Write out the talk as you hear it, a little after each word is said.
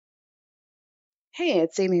Hey,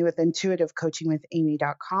 it's Amy with Intuitive Coaching with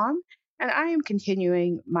Amy.com, and I am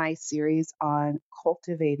continuing my series on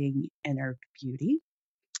cultivating inner beauty.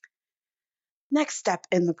 Next step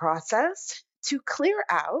in the process to clear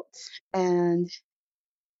out and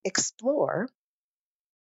explore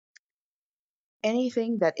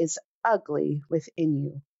anything that is ugly within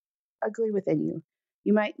you. Ugly within you.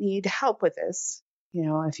 You might need help with this.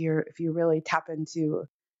 If you really tap into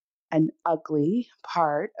an ugly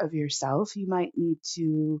part of yourself, you might need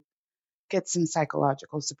to get some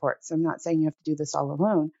psychological support. So I'm not saying you have to do this all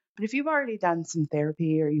alone, but if you've already done some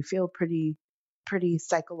therapy or you feel pretty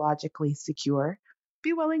psychologically secure,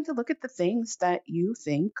 be willing to look at the things that you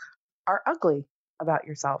think are ugly about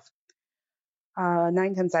yourself. 9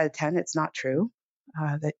 times out of 10, it's not true,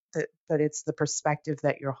 but it's the perspective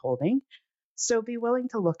that you're holding. So be willing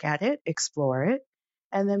to look at it, explore it,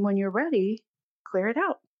 and then when you're ready, clear it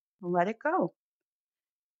out, let it go.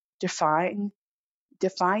 Define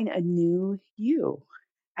define a new you.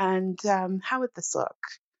 And how would this look?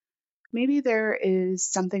 Maybe there is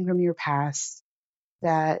something from your past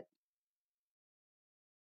that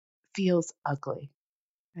feels ugly,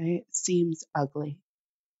 right? Seems ugly.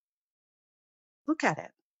 Look at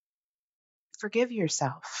it. Forgive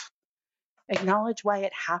yourself. Acknowledge why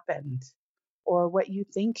it happened or what you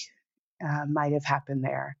think might have happened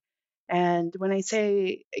there. And when I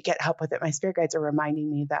say get help with it, my spirit guides are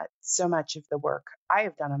reminding me that so much of the work I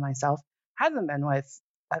have done on myself hasn't been with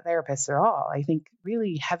a therapist at all. I think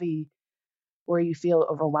really heavy where you feel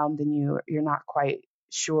overwhelmed and you're not quite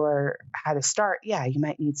sure how to start, yeah, you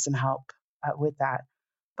might need some help with that.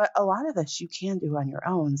 But a lot of this you can do on your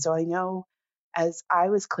own. So I know as I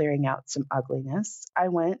was clearing out some ugliness, I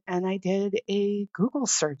went and I did a Google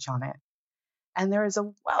search on it. And there is a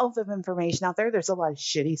wealth of information out there. There's a lot of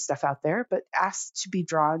shitty stuff out there, but ask to be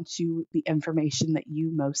drawn to the information that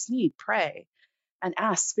you most need. Pray and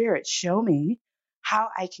ask Spirit, show me how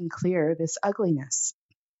I can clear this ugliness.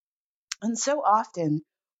 And so often,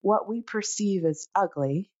 what we perceive as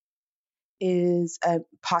ugly is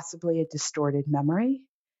possibly a distorted memory.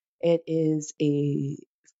 It is a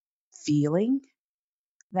feeling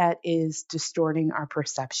that is distorting our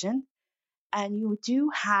perception. And you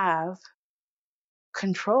do have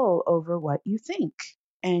control over what you think.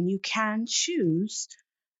 And you can choose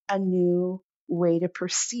a new way to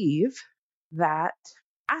perceive that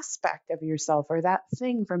aspect of yourself or that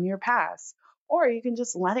thing from your past, or you can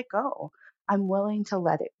just let it go. I'm willing to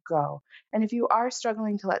let it go. And if you are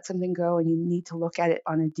struggling to let something go and you need to look at it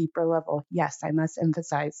on a deeper level, yes, I must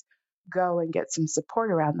emphasize go and get some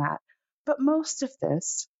support around that. But most of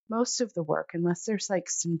the work, unless there's like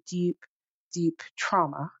some deep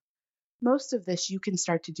trauma, most of this you can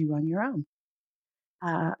start to do on your own.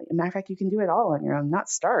 Matter of fact, you can do it all on your own, not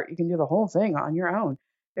start. You can do the whole thing on your own.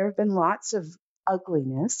 There have been lots of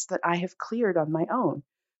ugliness that I have cleared on my own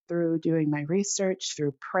through doing my research,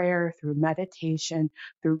 through prayer, through meditation,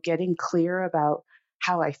 through getting clear about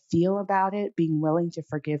how I feel about it, being willing to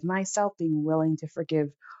forgive myself, being willing to forgive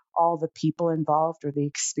all the people involved or the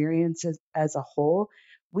experiences as a whole.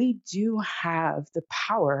 We do have the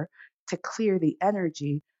power to clear the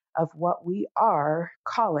energy of what we are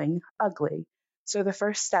calling ugly. So the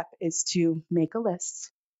first step is to make a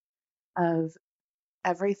list of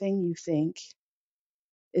everything you think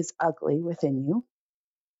is ugly within you,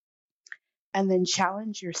 and then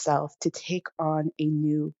challenge yourself to take on a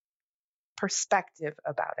new perspective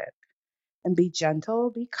about it. And be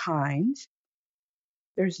gentle, be kind.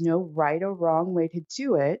 There's no right or wrong way to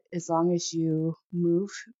do it as long as you move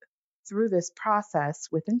through this process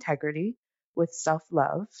with integrity, with self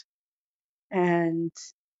love, and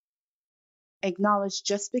acknowledge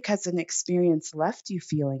just because an experience left you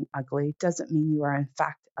feeling ugly doesn't mean you are in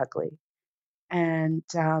fact ugly. And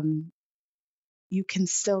you can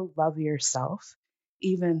still love yourself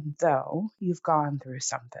even though you've gone through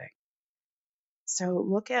something. So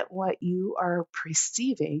look at what you are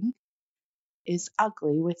perceiving is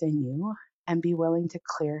ugly within you and be willing to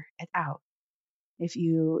clear it out. If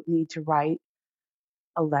you need to write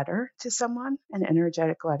a letter to someone, an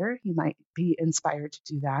energetic letter, you might be inspired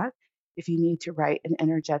to do that. If you need to write an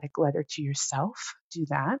energetic letter to yourself, do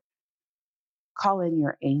that. Call in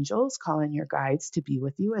your angels, call in your guides to be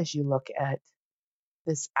with you as you look at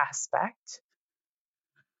this aspect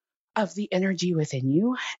of the energy within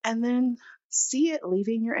you, and then see it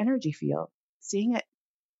leaving your energy field, seeing it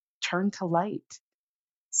turn to light,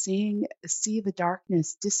 see the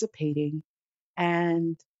darkness dissipating,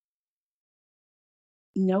 and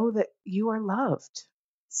know that you are loved.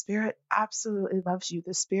 Spirit absolutely loves you.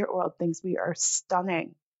 The spirit world thinks we are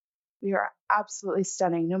stunning. We are absolutely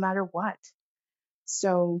stunning no matter what.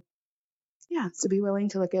 So Yeah, so be willing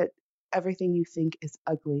to look at everything you think is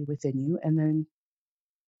ugly within you and then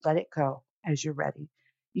let it go as you're ready.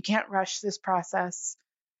 You can't rush this process,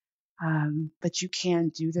 but you can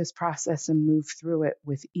do this process and move through it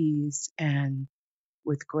with ease and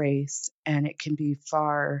with grace, and it can be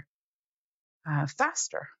far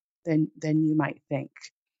faster than you might think.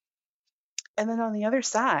 And then on the other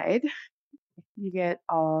side, you get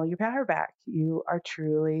all your power back. You are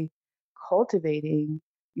truly cultivating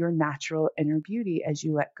your natural inner beauty as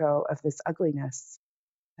you let go of this ugliness.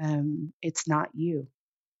 It's not you.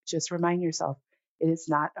 Just remind yourself it is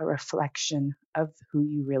not a reflection of who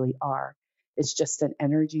you really are. It's just an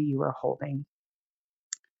energy you are holding.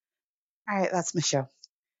 All right, that's my show.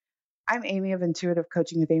 I'm Amy of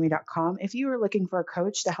intuitivecoachingwithamy.com. If you are looking for a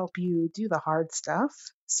coach to help you do the hard stuff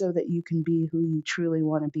so that you can be who you truly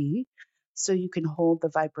want to be, so you can hold the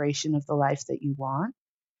vibration of the life that you want,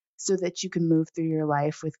 so that you can move through your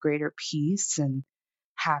life with greater peace and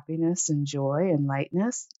happiness and joy and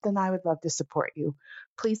lightness, then I would love to support you.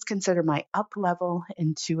 Please consider my Uplevel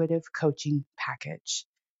Intuitive Coaching Package.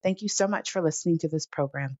 Thank you so much for listening to this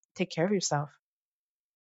program. Take care of yourself.